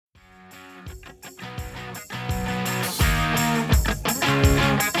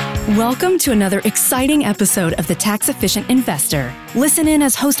Welcome to another exciting episode of The Tax Efficient Investor. Listen in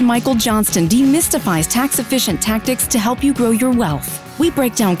as host Michael Johnston demystifies tax-efficient tactics to help you grow your wealth. We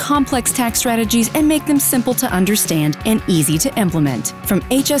break down complex tax strategies and make them simple to understand and easy to implement. From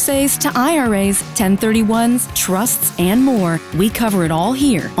HSAs to IRAs, 1031s, trusts, and more, we cover it all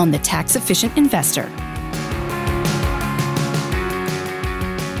here on The Tax Efficient Investor.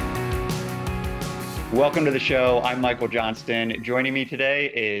 Welcome to the show. I'm Michael Johnston. Joining me today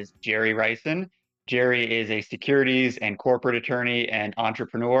is Gerry Reihsen. Gerry is a securities and corporate attorney and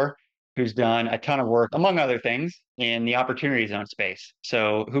entrepreneur who's done a ton of work, among other things, in the opportunity zone space.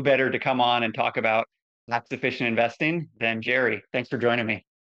 So who better to come on and talk about tax-efficient investing than Gerry? Thanks for joining me.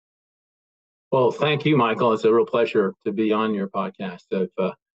 Well, thank you, Michael. It's a real pleasure to be on your podcast. I've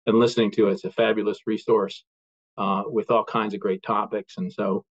been listening to it. It's a fabulous resource with all kinds of great topics. And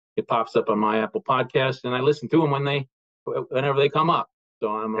so it pops up on my Apple podcast, and I listen to them whenever they come up. So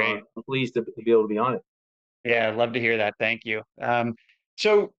I'm pleased to be able to be on it. Yeah, I'd love to hear that. Thank you.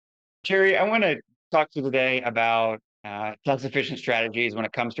 So, Gerry, I want to talk to you today about tax-efficient strategies when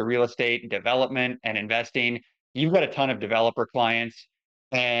it comes to real estate development and investing. You've got a ton of developer clients,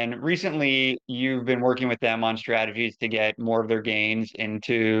 and recently you've been working with them on strategies to get more of their gains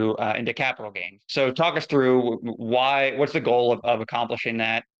into capital gains. So, talk us through what's the goal of accomplishing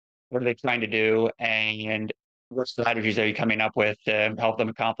that? What are they trying to do? And what strategies are you coming up with to help them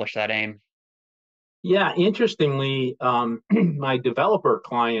accomplish that aim? Yeah, interestingly, my developer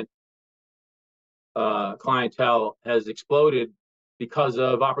clientele has exploded because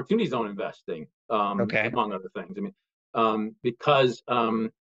of opportunity zone investing, among other things. Because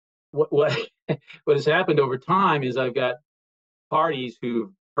what has happened over time is I've got parties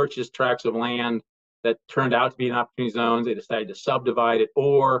who've purchased tracts of land that turned out to be in opportunity zones. They decided to subdivide it,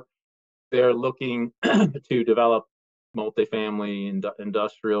 or they're looking to develop multifamily,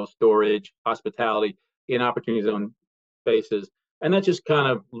 industrial, storage, hospitality in opportunity zone spaces. And that's just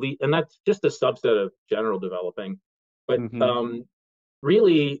and that's just a subset of general developing. But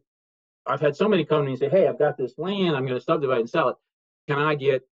really, I've had so many companies say, hey, I've got this land, I'm going to subdivide and sell it. Can I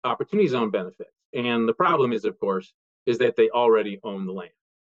get opportunity zone benefits? And the problem is, of course, is that they already own the land.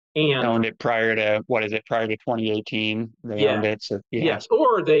 And owned it prior to 2018. They owned it. So, yeah. Yes,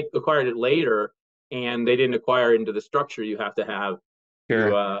 or they acquired it later and they didn't acquire it into the structure you have to have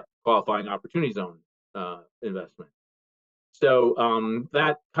to qualifying opportunity zone investment. So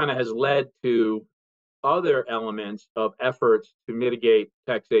that kind of has led to other elements of efforts to mitigate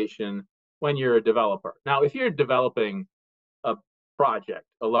taxation when you're a developer. Now, if you're developing a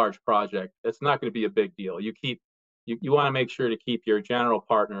large project, it's not going to be a big deal. You want to make sure to keep your general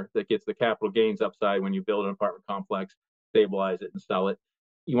partner that gets the capital gains upside when you build an apartment complex, stabilize it, and sell it.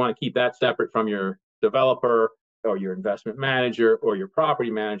 You want to keep that separate from your developer or your investment manager or your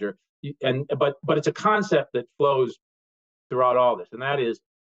property manager. But it's a concept that flows throughout all this, and that is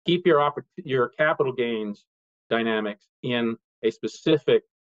keep your capital gains dynamics in a specific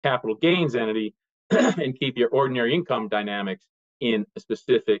capital gains entity, and keep your ordinary income dynamics in a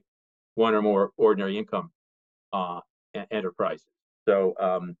specific one or more ordinary income enterprises. So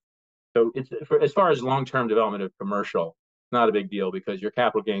it's as far as long-term development of commercial, not a big deal because your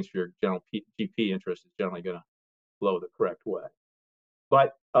capital gains for your general GP interest is generally going to flow the correct way.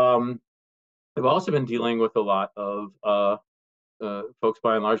 But I've also been dealing with a lot of folks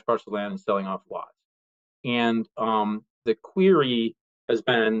buying large parcels of land and selling off lots. And the query has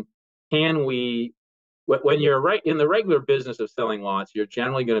been, when you're in the regular business of selling lots, you're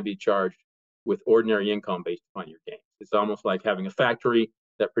generally going to be charged with ordinary income based upon your gains. It's almost like having a factory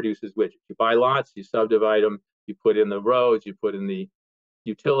that produces widgets. You buy lots, you subdivide them, you put in the roads, you put in the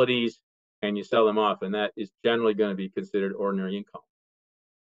utilities, and you sell them off, and that is generally going to be considered ordinary income.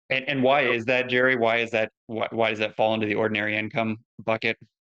 And why is that, Gerry? Why does that fall into the ordinary income bucket?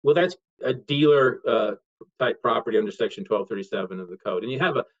 Well, that's a dealer type property under Section 1237 of the code, and you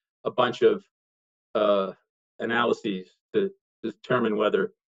have a bunch of analyses to determine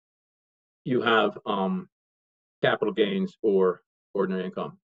whether you have capital gains or ordinary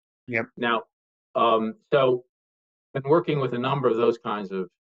income. Yep. Now, so I've been working with a number of those kinds of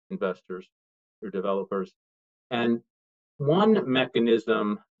investors or developers, and one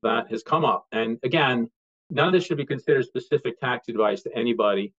mechanism that has come up, and again, none of this should be considered specific tax advice to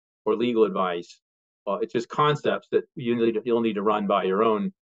anybody or legal advice. It's just concepts that you'll need to run by your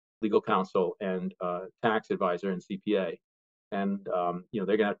own legal counsel and tax advisor and CPA, and they're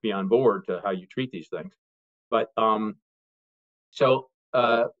going to have to be on board to how you treat these things. But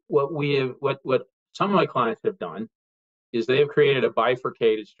what some of my clients have done is they have created a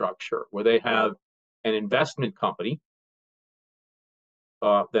bifurcated structure where they have an investment company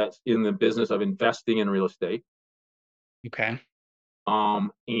that's in the business of investing in real estate. Okay.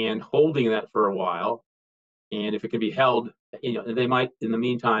 And holding that for a while. And if it can be held, they might, in the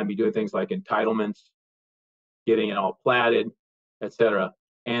meantime, be doing things like entitlements, getting it all platted, et cetera.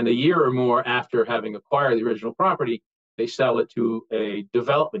 And a year or more after having acquired the original property, they sell it to their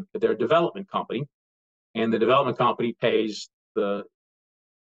development company, and the development company pays the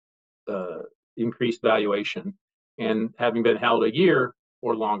increased valuation. And having been held a year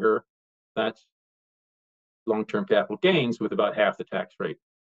or longer, that's long-term capital gains with about half the tax rate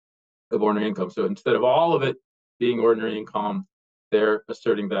of ordinary income. So instead of all of it being ordinary income, they're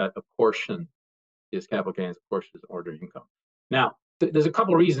asserting that a portion is capital gains, a portion is ordinary income. Now, there's a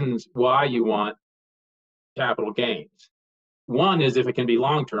couple of reasons why you want capital gains. One is if it can be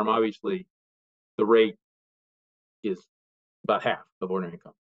long-term, obviously the rate is about half of ordinary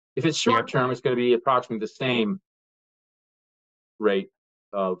income. If it's short-term, it's going to be approximately the same rate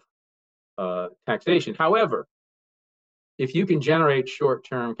of taxation. However, if you can generate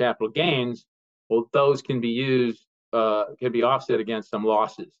short-term capital gains, well, those can be used, can be offset against some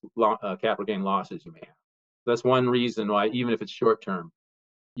losses, capital gain losses you may have. That's one reason why, even if it's short-term,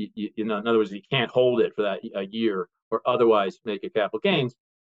 in other words, you can't hold it for that a year or otherwise make a capital gains,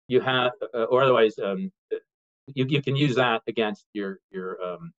 you have, or otherwise, you can use that against your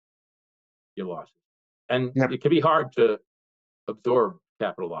losses. And it can be hard to absorb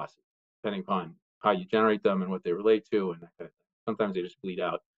capital losses, depending upon how you generate them and what they relate to, and that kind of thing. Sometimes they just bleed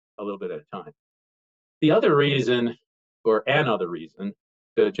out a little bit at a time. The other reason, or another reason,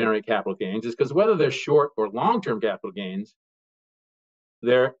 to generate capital gains is because whether they're short or long-term capital gains,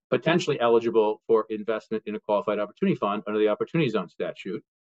 they're potentially eligible for investment in a qualified opportunity fund under the Opportunity Zone statute,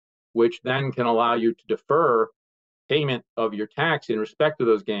 which then can allow you to defer payment of your tax in respect to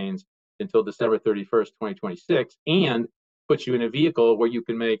those gains until December 31st, 2026, and puts you in a vehicle where you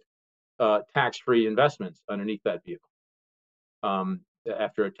can make tax-free investments underneath that vehicle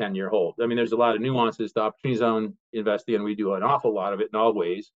after a 10-year hold. I mean, there's a lot of nuances to Opportunity Zone investing, and we do an awful lot of it in all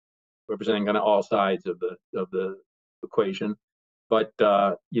ways, representing kind of all sides of the equation. But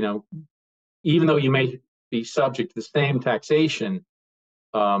even though you may be subject to the same taxation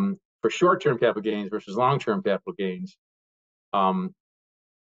for short-term capital gains versus long-term capital gains,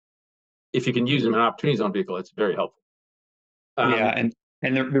 if you can use them in an Opportunity Zone vehicle, it's very helpful.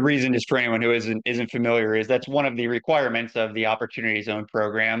 And the reason, just for anyone who isn't familiar, is that's one of the requirements of the Opportunity Zone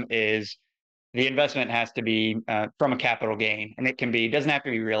program is the investment has to be from a capital gain, and doesn't have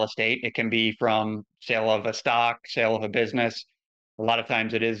to be real estate. It can be from sale of a stock, sale of a business. A lot of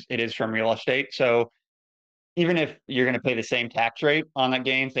times it is from real estate. So even if you're going to pay the same tax rate on that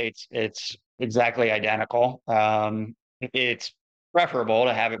gain, say it's exactly identical, it's preferable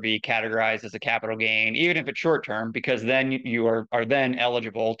to have it be categorized as a capital gain, even if it's short term, because then you are then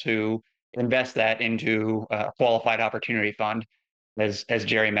eligible to invest that into a qualified opportunity fund, as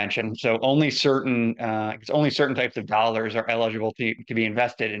Gerry mentioned. So only certain types of dollars are eligible to be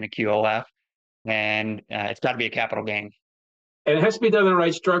invested in a QOF, and it's got to be a capital gain. And it has to be done in the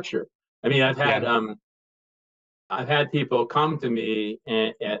right structure. I mean, I've had people come to me,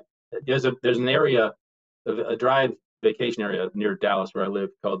 and there's an area, a drive vacation area near Dallas where I live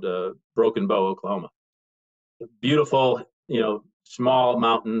called Broken Bow, Oklahoma. Beautiful, small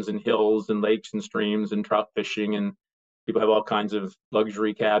mountains and hills and lakes and streams and trout fishing, and people have all kinds of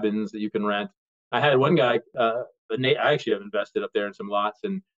luxury cabins that you can rent. I had one guy, I actually have invested up there in some lots,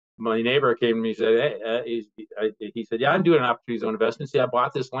 and my neighbor came to me and said, he said, yeah, I'm doing an Opportunity Zone investment. See, I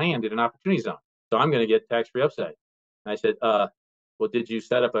bought this land in an Opportunity Zone, so I'm going to get tax-free upside. And I said, well, did you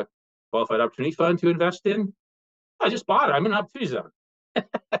set up a qualified opportunity fund to invest in? I just bought it. I'm in an Opportunity Zone.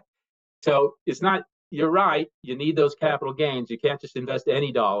 So it's not, you're right, you need those capital gains. You can't just invest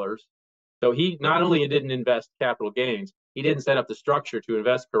any dollars. So he not only didn't invest capital gains, he didn't set up the structure to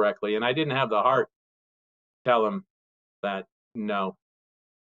invest correctly. And I didn't have the heart to tell him that, no,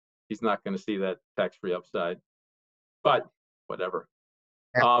 he's not going to see that tax-free upside. But whatever.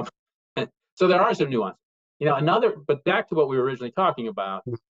 Yeah. So there are some nuances. But back to what we were originally talking about,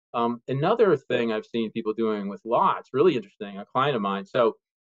 another thing I've seen people doing with lots, really interesting, a client of mine. So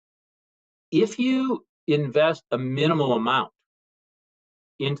if you invest a minimal amount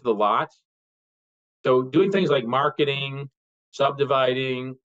into the lots, so doing things like marketing,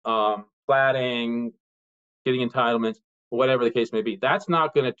 subdividing, platting, getting entitlements, whatever the case may be, that's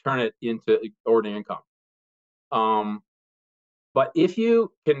not going to turn it into ordinary income. But if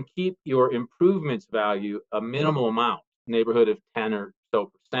you can keep your improvements value a minimal amount, neighborhood of 10 or so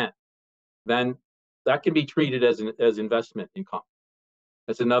 %, then that can be treated as investment income.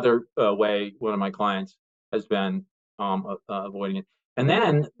 That's another way one of my clients has been avoiding it. And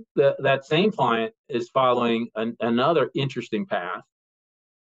then that same client is following another interesting path,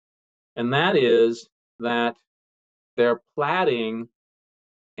 and that is that they're platting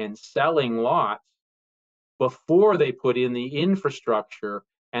and selling lots before they put in the infrastructure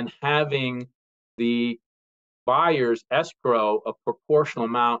and having the buyers escrow a proportional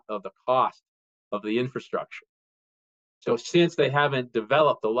amount of the cost of the infrastructure. So since they haven't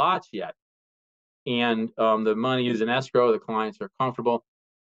developed the lots yet, and the money is in escrow, the clients are comfortable,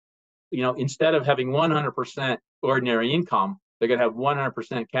 instead of having 100% ordinary income, they're going to have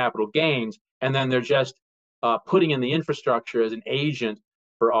 100% capital gains, and then they're just putting in the infrastructure as an agent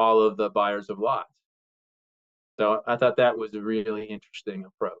for all of the buyers of lots. So I thought that was a really interesting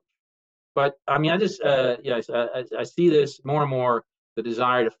approach. But I mean, I see this more and more, the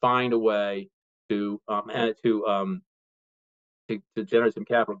desire to find a way to generate some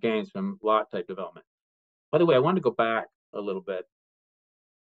capital gains from lot type development. By the way, I wanted to go back a little bit.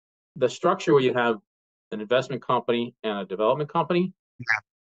 The structure where you have an investment company and a development company,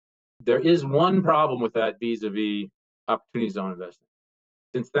 there is one problem with that vis-a-vis opportunity zone investing.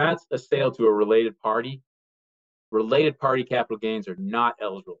 Since that's a sale to a related party capital gains are not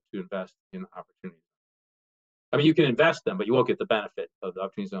eligible to invest in opportunity. I mean, you can invest them, but you won't get the benefit of the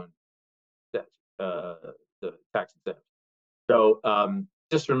opportunity zone, the tax incentives. So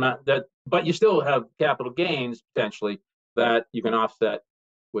just remember that, but you still have capital gains potentially that you can offset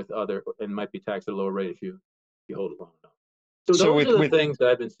with other, and might be taxed at a lower rate if you hold it long enough. So those are the things that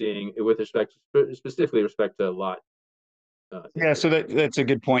I've been seeing with respect, specifically respect to lot. Yeah, so that's a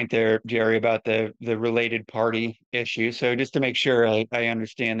good point there, Gerry, about the related party issue. So just to make sure I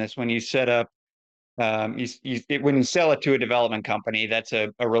understand this, when you set up, when you sell it to a development company, that's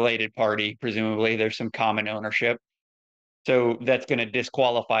a related party. Presumably, there's some common ownership. So that's going to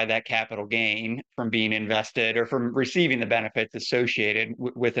disqualify that capital gain from being invested or from receiving the benefits associated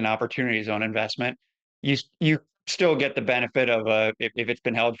with an opportunity zone investment. You still get the benefit of if it's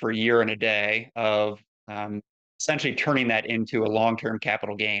been held for a year and a day of essentially turning that into a long-term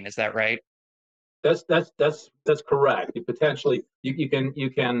capital gain. Is that right? That's correct. You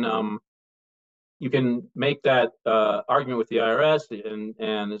can make that argument with the IRS,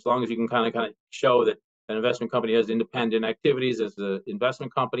 and as long as you can kind of show that an investment company has independent activities as an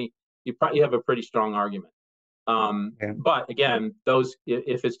investment company, you have a pretty strong argument. But again,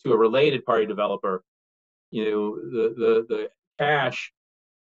 if it's to a related party developer, the cash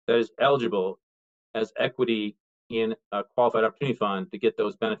that is eligible as equity in a qualified opportunity fund to get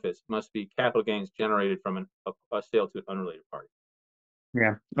those benefits must be capital gains generated from a sale to an unrelated party.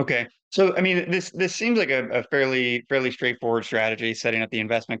 Yeah. Okay. So, I mean, this seems like a fairly straightforward strategy: setting up the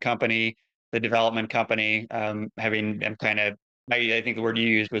investment company, the development company, having them I think the word you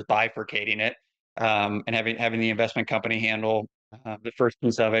used was bifurcating it, and having the investment company handle the first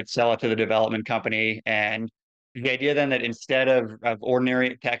piece of it, sell it to the development company, and the idea then that instead of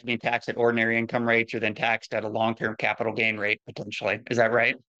ordinary tax being taxed at ordinary income rates, you're then taxed at a long-term capital gain rate potentially. Is that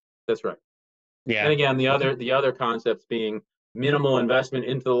right? That's right. Yeah. And again, the other concepts being minimal investment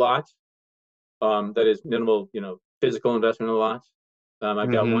into the lots. That is minimal, physical investment in the lots.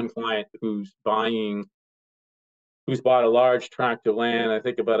 I've got one client who's bought a large tract of land, I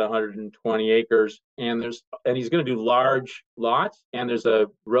think about 120 acres, and he's going to do large lots, and there's a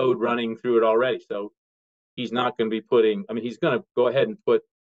road running through it already. So he's not going to be he's going to go ahead and put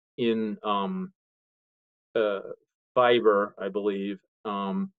in fiber, I believe,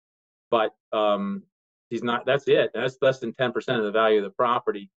 but he's not. That's it. That's less than 10% of the value of the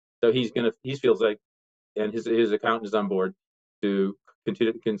property. So he feels like, and his accountant is on board to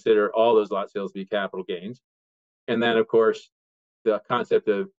continue to consider all those lot sales to be capital gains. And then, of course, the concept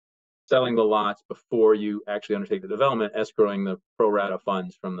of selling the lots before you actually undertake the development, escrowing the pro rata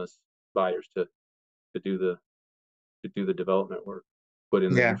funds from the buyers to do the development work, put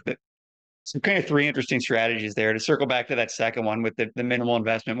in Yeah. So kind of three interesting strategies there. To circle back to that second one with the minimal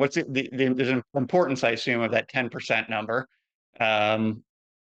investment, what's there's an importance, I assume, of that 10% number,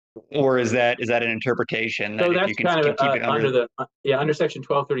 or is that an interpretation that so if that's you can kind of keep it under under Section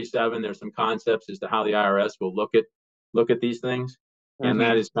 1237, there's some concepts as to how the IRS will look at these things, and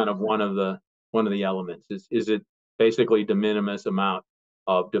that is kind of one of the elements. Is it basically de minimis amount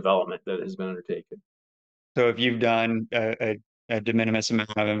of development that has been undertaken? So if you've done a de minimis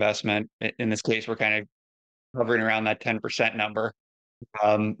amount of investment, in this case, we're kind of hovering around that 10% number.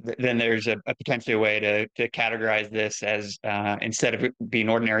 Then there's a potentially a way to categorize this as instead of it being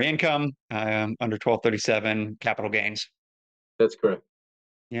ordinary income under 1237 capital gains. That's correct.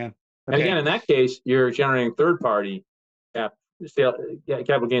 Yeah. Okay. And again, in that case, you're generating third-party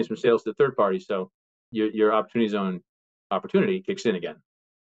capital gains from sales to third party. So your opportunity zone opportunity kicks in again.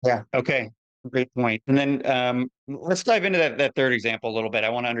 Yeah. Okay. Great point. And then let's dive into that third example a little bit. I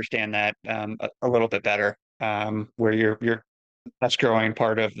want to understand that a little bit better, where you're escrowing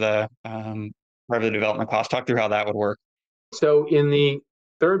part of the development cost. Talk through how that would work. So in the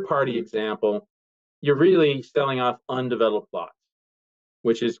third party example, you're really selling off undeveloped lots,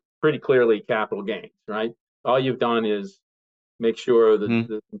 which is pretty clearly capital gains, right? All you've done is make sure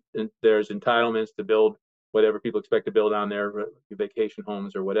that there's entitlements to build whatever people expect to build on their vacation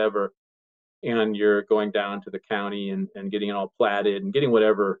homes or whatever. And you're going down to the county and getting it all platted and getting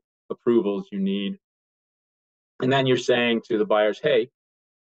whatever approvals you need. And then you're saying to the buyers, hey,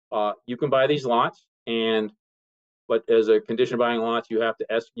 you can buy these lots, but as a condition of buying lots, you have to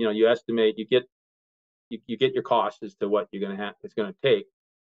you estimate, you get your costs as to what it's going to take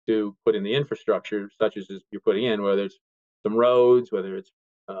to put in the infrastructure, such as you're putting in, whether it's some roads, whether it's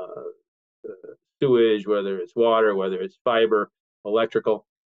sewage, whether it's water, whether it's fiber, electrical.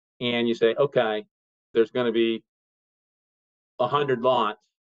 And you say, okay, there's going to be 100 lots,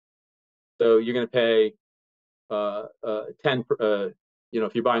 so you're going to pay 10.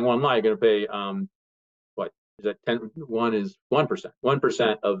 If you're buying one lot, you're going to pay what is that? 10. One is 1%.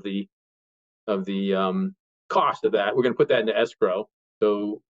 1% of the cost of that. We're going to put that into escrow,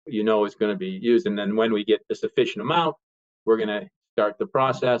 so it's going to be used. And then when we get a sufficient amount, we're going to start the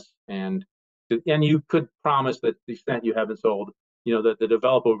process. And you could promise that to the extent you haven't sold, that the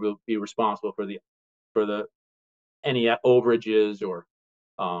developer will be responsible for any overages or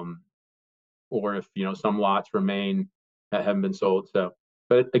if some lots remain that haven't been sold. So,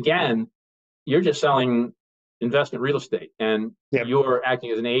 but again, you're just selling investment real estate, and you're acting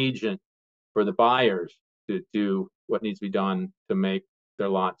as an agent for the buyers to do what needs to be done to make their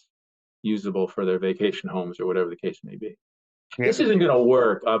lots usable for their vacation homes or whatever the case may be. This isn't going to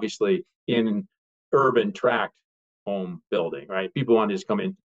work, obviously, in urban tract home building, right? People want to just come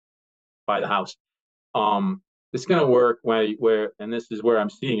in, buy the house. It's going to work where, and this is where I'm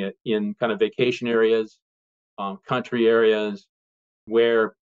seeing it, in kind of vacation areas, country areas,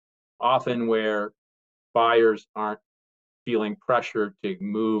 where buyers aren't feeling pressure to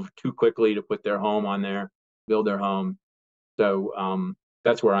move too quickly to put their home on there, build their home. So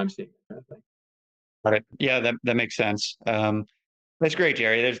that's where I'm seeing it, kind of thing. Got it. Yeah, that makes sense. That's great,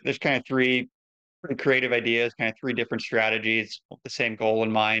 Gerry. There's kind of three pretty creative ideas, kind of three different strategies with the same goal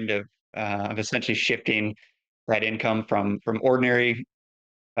in mind of essentially shifting that income from ordinary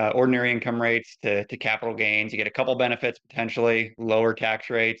income rates to capital gains. You get a couple benefits, potentially lower tax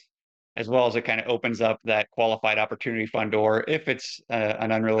rates, as well as it kind of opens up that qualified opportunity fund door if it's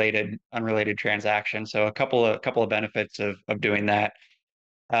an unrelated transaction. So a couple of benefits of doing that.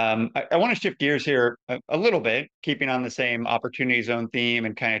 I want to shift gears here a little bit, keeping on the same opportunity zone theme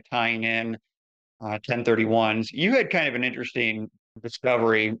and kind of tying in 1031s. You had kind of an interesting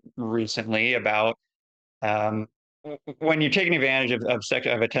discovery recently about when you're taking advantage of a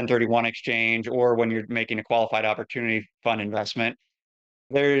 1031 exchange, or when you're making a qualified opportunity fund investment,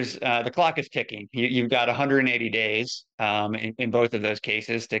 there's the clock is ticking. You've got 180 days in both of those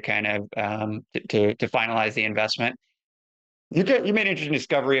cases to kind of to finalize the investment. You made an interesting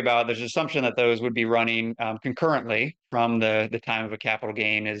discovery about there's an assumption that those would be running concurrently from the time of a capital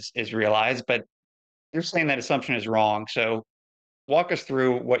gain is realized, but you're saying that assumption is wrong. So walk us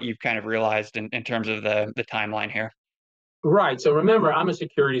through what you've kind of realized in terms of the timeline here. Right. So remember, I'm a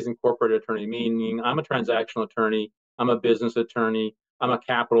securities and corporate attorney, meaning I'm a transactional attorney, I'm a business attorney, I'm a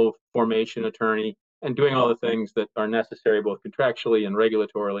capital formation attorney, and doing all the things that are necessary both contractually and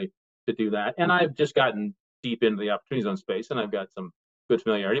regulatorily to do that. And I've just gotten deep into the opportunity zone space, and I've got some good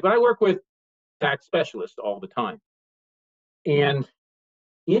familiarity, but I work with tax specialists all the time. And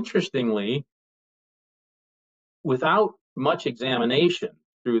interestingly, without much examination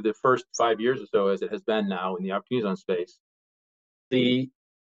through the first 5 years or so, as it has been now in the opportunity zone space, the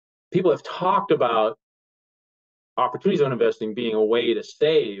people have talked about opportunity zone investing being a way to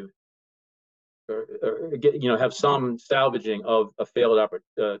save or get, have some salvaging of a failed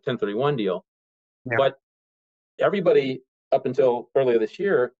 1031 deal. Yeah. But everybody up until earlier this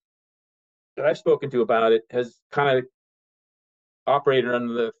year that I've spoken to about it has kind of operated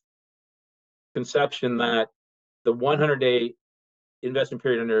under the conception that the 100-day investment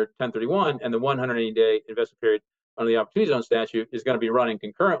period under 1031 and the 180-day investment period under the opportunity zone statute is going to be running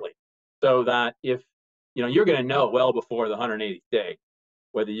concurrently, so that if you're going to know well before the 180th day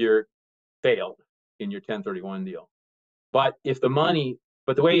whether you're failed in your 1031 deal. But if the way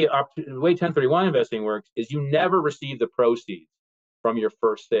 1031 investing works is you never receive the proceeds from your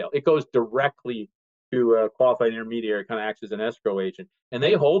first sale. It goes directly to a qualified intermediary, kind of acts as an escrow agent, and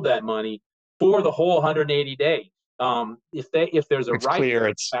they hold that money for the whole 180 days if there's a It's right clear,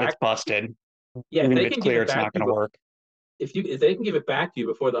 it's back, busted. yeah, if Even they if it's can give clear, it it's back not to going you, to work. if they can give it back to you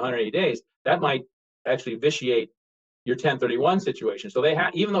before the 180 days, that might actually vitiate your 1031 situation. So they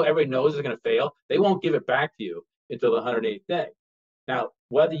have, even though everybody knows it's going to fail, they won't give it back to you until the 108th day. Now,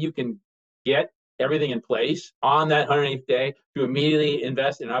 whether you can get everything in place on that 108th day to immediately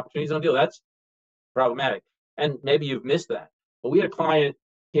invest in an opportunity zone deal, that's problematic. And maybe you've missed that. But we had a client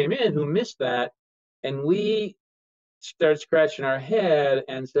came in who missed that, and we started scratching our head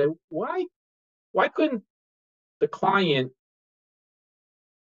and said, why couldn't the client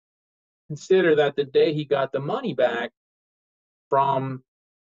consider that the day he got the money back from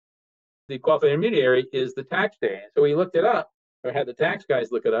the qualified intermediary is the tax day? So we looked it up, or had the tax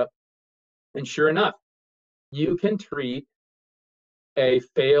guys look it up, and sure enough, you can treat a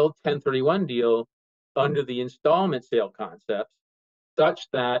failed 1031 deal under the installment sale concepts, such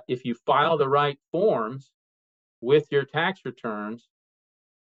that if you file the right forms with your tax returns,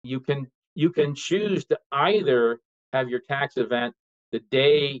 you can choose to either have your tax event the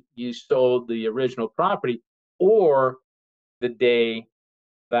day you sold the original property, or the day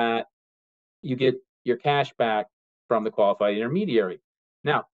that you get your cash back from the qualified intermediary.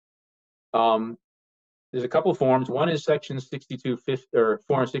 Now, there's a couple forms. One is section 6250 or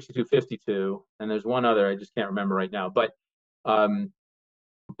form 6252, and there's one other I just can't remember right now. But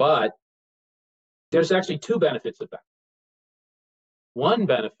there's actually two benefits of that. One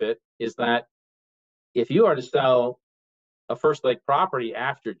benefit is that if you are to sell a first lake property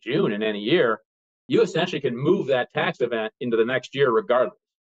after June in any year, you essentially can move that tax event into the next year, regardless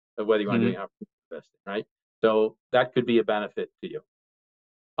of whether you want to do opportunity investing, right? So that could be a benefit to you.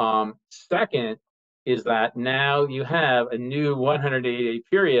 Second is that now you have a new 180-day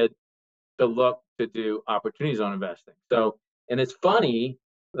period to look to do opportunity zone investing. So, and it's funny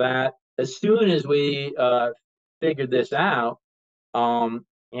that as soon as we figured this out, and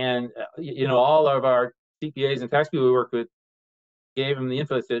all of our CPAs and tax people we work with gave them the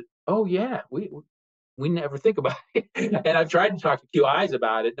info that said, "Oh yeah, we never think about it." And I've tried to talk to QIs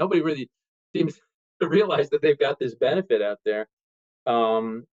about it. Nobody really seems to realize that they've got this benefit out there.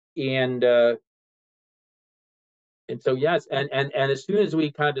 And so yes, and as soon as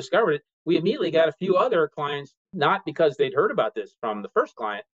we kind of discovered it, we immediately got a few other clients, not because they'd heard about this from the first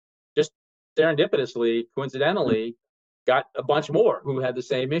client, just serendipitously, coincidentally, got a bunch more who had the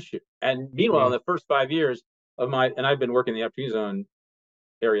same issue. And meanwhile, in the first 5 years of and I've been working in the opportunity zone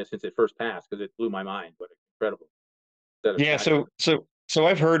area since it first passed, because it blew my mind. What an incredible set of tax. So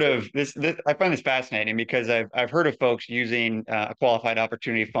I've heard of this. I find this fascinating because I've heard of folks using a qualified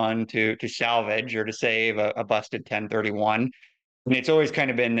opportunity fund to salvage or to save a busted 1031. And it's always kind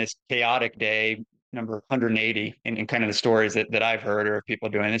of been this chaotic day, number 180, in kind of the stories that I've heard or people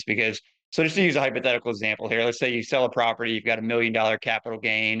doing this. Because, so just to use a hypothetical example here, let's say you sell a property, you've got $1 million capital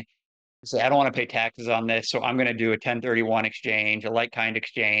gain. You say, I don't want to pay taxes on this, so I'm going to do a 1031 exchange, a like kind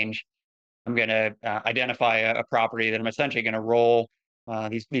exchange. I'm going to identify a property that I'm essentially going to roll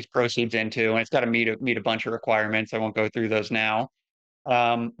these proceeds into, and it's got to meet a bunch of requirements. I won't go through those now.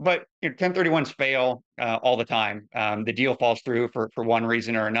 But 1031s fail all the time. The deal falls through for one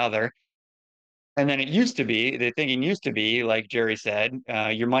reason or another. And then the thinking used to be, like Gerry said,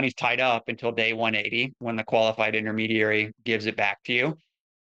 your money's tied up until day 180 when the qualified intermediary gives it back to you.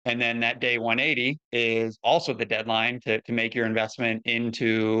 And then that day 180 is also the deadline to make your investment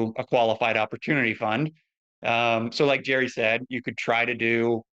into a qualified opportunity fund. So like Gerry said, you could try to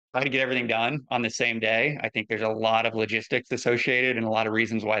get everything done on the same day. I think there's a lot of logistics associated and a lot of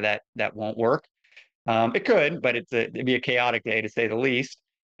reasons why that won't work. It could, but it'd be a chaotic day to say the least.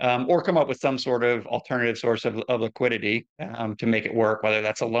 Or come up with some sort of alternative source of liquidity to make it work, whether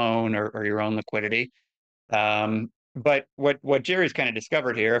that's a loan or your own liquidity. But what Gerry's kind of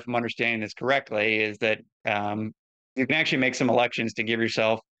discovered here, if I'm understanding this correctly, is that you can actually make some elections to give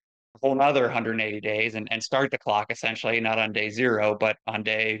yourself a whole nother 180 days and start the clock essentially, not on day 0, but on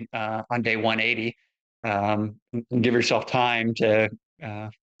day 180. And give yourself time to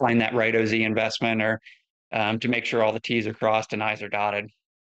find that right OZ investment or to make sure all the T's are crossed and I's are dotted.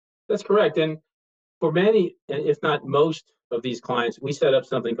 That's correct. And for many, if not most of these clients, we set up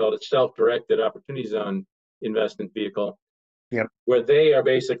something called a self-directed opportunity zone investment vehicle, where they are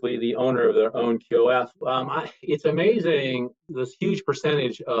basically the owner of their own QOF. It's amazing this huge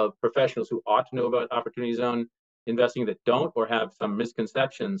percentage of professionals who ought to know about opportunity zone investing that don't, or have some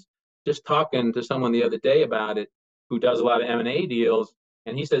misconceptions. Just talking to someone the other day about it, who does a lot of M&A deals,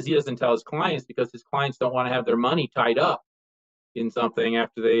 and he says he doesn't tell his clients because his clients don't want to have their money tied up in something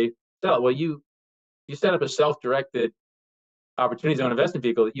after they sell. Well, you set up a self-directed opportunity zone investment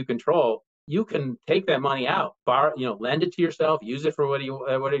vehicle that you control. you can take that money out, borrow, lend it to yourself, use it for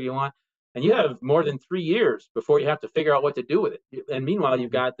whatever you want, and you have more than 3 years before you have to figure out what to do with it. And meanwhile,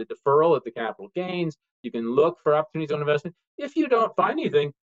 you've got the deferral of the capital gains. You can look for opportunities on investment. If you don't find anything,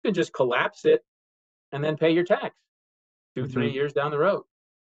 you can just collapse it and then pay your tax 2-3 years down the road.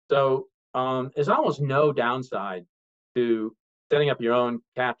 So there's almost no downside to setting up your own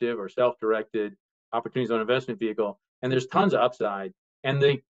captive or self-directed opportunities on investment vehicle, and there's tons of upside. And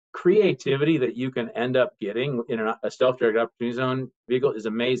the creativity that you can end up getting in a self-directed opportunity zone vehicle is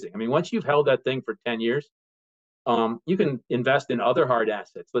amazing. I mean, once you've held that thing for 10 years, you can invest in other hard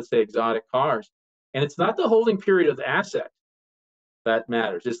assets, let's say exotic cars. And it's not the holding period of the asset that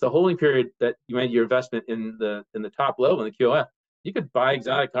matters. It's the holding period that you made your investment in the top level in the QOF. You could buy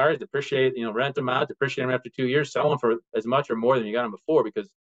exotic cars, depreciate, rent them out, depreciate them after 2 years, sell them for as much or more than you got them before, because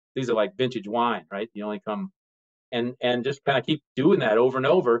these are like vintage wine, right? You only come and just kind of keep doing that over and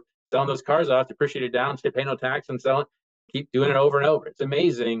over, selling those cars off, depreciate it down, pay no tax and sell it, keep doing it over and over. It's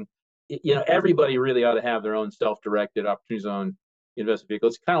amazing. Everybody really ought to have their own self-directed opportunity zone investment vehicle.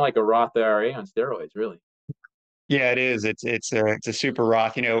 It's kind of like a Roth IRA on steroids, really. Yeah, it is. It's a super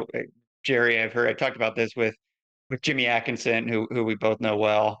Roth. Gerry, I talked about this with Jimmy Atkinson, who we both know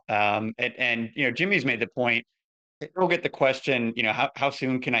well. And Jimmy's made the point. We'll get the question, how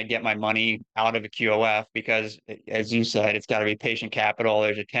soon can I get my money out of a QOF? Because as you said, it's got to be patient capital.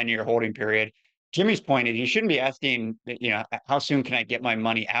 There's a 10-year holding period. Jimmy's point is you shouldn't be asking, how soon can I get my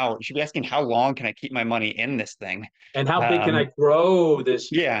money out? You should be asking, how long can I keep my money in this thing? And how big can I grow this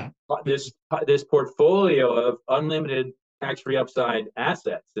portfolio of unlimited tax-free upside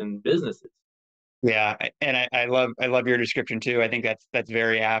assets and businesses? Yeah, and I love your description too. I think that's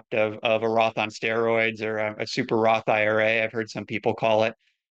very apt of a Roth on steroids, or a super Roth IRA. I've heard some people call it,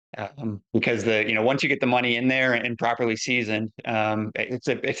 because once you get the money in there and properly seasoned,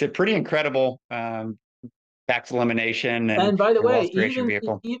 it's a pretty incredible tax elimination and by the way, wealth creation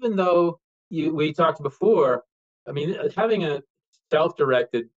vehicle. Even though we talked before, I mean, having a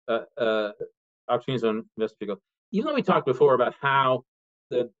self-directed opportunities on investment vehicle, even though we talked before about how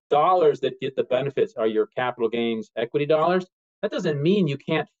the dollars that get the benefits are your capital gains equity dollars, that doesn't mean you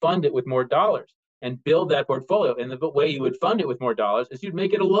can't fund it with more dollars and build that portfolio. And the way you would fund it with more dollars is you'd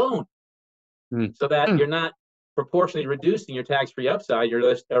make it a loan, so that you're not proportionally reducing your tax-free upside. You're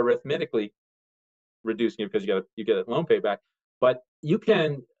just arithmetically reducing it because you get a loan payback. But you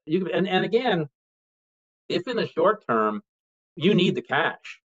can and again, if in the short term you need the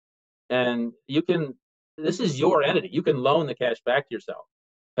cash, and this is your entity, you can loan the cash back to yourself,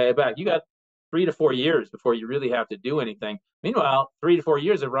 pay it back. You got 3 to 4 years before you really have to do anything. Meanwhile, 3 to 4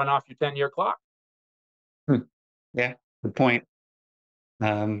 years have run off your 10-year clock. Yeah, good point.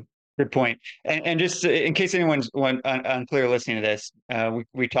 Good point. And just in case anyone's unclear listening to this,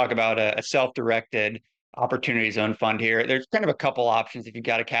 we talk about a self-directed opportunity zone fund here. There's kind of a couple options if you've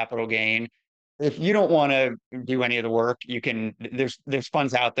got a capital gain. If you don't want to do any of the work, there's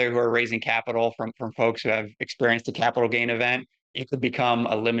funds out there who are raising capital from folks who have experienced a capital gain event. You could become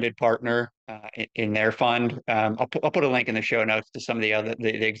a limited partner in their fund. I'll put a link in the show notes to some of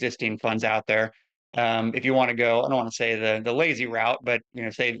the existing funds out there. If you want to go, I don't want to say the lazy route, but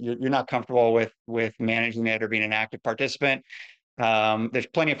say you're not comfortable with managing it or being an active participant. There's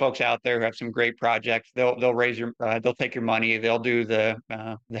plenty of folks out there who have some great projects. They'll take your money. They'll do the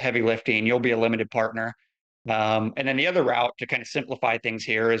heavy lifting. You'll be a limited partner. And then the other route, to kind of simplify things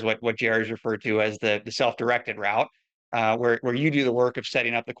here, is what Gerry's referred to as the self-directed route, where you do the work of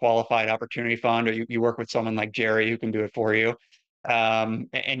setting up the qualified opportunity fund, or you work with someone like Gerry who can do it for you.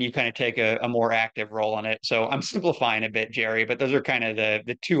 And you kind of take a more active role in it. So I'm simplifying a bit, Gerry, but those are kind of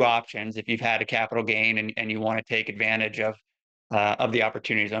the two options if you've had a capital gain and you want to take advantage of the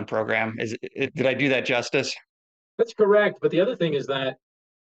Opportunity Zone program. Did I do that justice? That's correct. But the other thing is that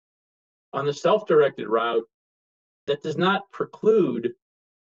on the self-directed route, that does not preclude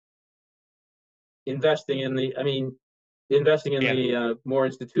investing in the more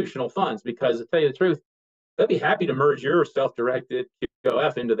institutional funds, because to tell you the truth, they'll be happy to merge your self-directed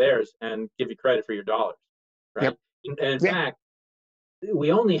QOF into theirs and give you credit for your dollars, right? Yep. And in fact,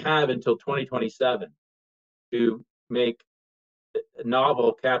 we only have until 2027 to make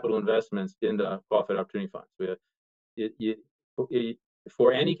novel capital investments into qualified opportunity funds.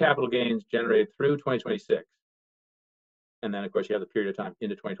 For any capital gains generated through 2026, and then of course you have the period of time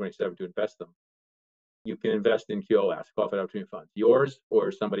into 2027 to invest them, you can invest in QOFs, qualified opportunity funds, yours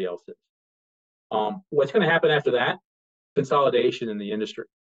or somebody else's. What's going to happen after that? Consolidation in the industry.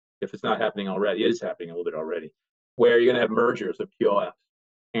 If it's not happening already, it is happening a little bit already, where you're going to have mergers of QOFs.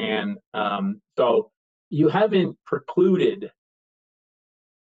 And so you haven't precluded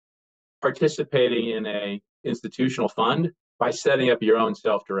participating in a institutional fund by setting up your own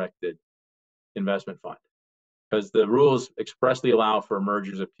self-directed investment fund, because the rules expressly allow for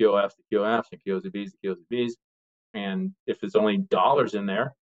mergers of QOFs to QOFs and QOs to Bs to QOs to Bs. And if there's only dollars in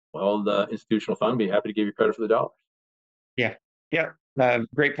there, well, the institutional fund will be happy to give you credit for the dollars. Yeah.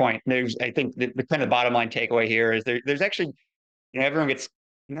 Great point. I think the kind of bottom line takeaway here is there's actually,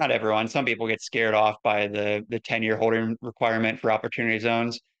 not everyone, some people get scared off by the 10-year holding requirement for opportunity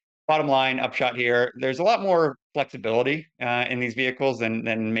zones. Bottom line, upshot here, there's a lot more flexibility in these vehicles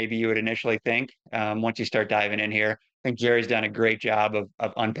than maybe you would initially think once you start diving in here. I think Gerry's done a great job of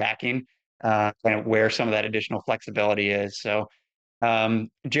unpacking kind of where some of that additional flexibility is. So,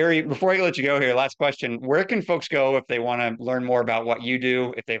 Gerry, before I let you go here, last question, where can folks go if they want to learn more about what you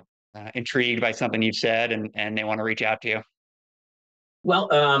do, if they're intrigued by something you've said and they want to reach out to you? Well,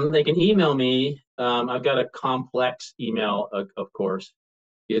 they can email me. I've got a complex email, of course.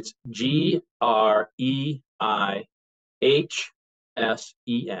 It's GREIHSEN.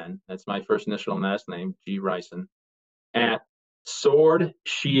 That's my first initial and last name, G. Reihsen, at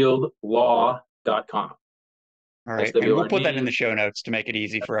swordshieldlaw.com. All right, and we'll put that in the show notes to make it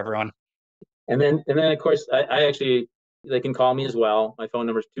easy for everyone. And then of course, I actually, they can call me as well. My phone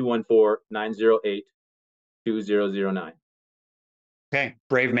number is 214-908-2009. Okay,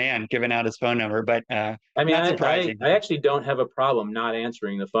 brave man giving out his phone number, but I mean, I actually don't have a problem not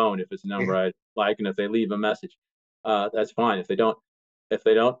answering the phone if it's a number I like, and if they leave a message, that's fine. If they don't,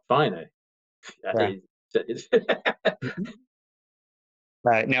 fine.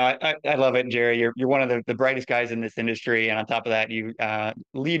 No, I love it, Gerry. You're one of the brightest guys in this industry, and on top of that, you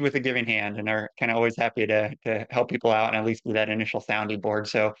lead with a giving hand and are kind of always happy to help people out and at least be that initial sounding board.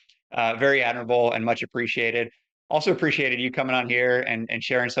 So very admirable and much appreciated. Also appreciated you coming on here and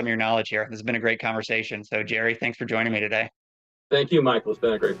sharing some of your knowledge here. This has been a great conversation. So Gerry, thanks for joining me today. Thank you, Michael. It's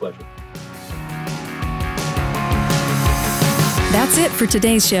been a great pleasure. That's it for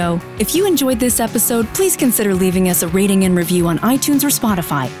today's show. If you enjoyed this episode, please consider leaving us a rating and review on iTunes or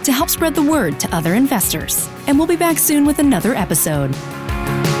Spotify to help spread the word to other investors. And we'll be back soon with another episode.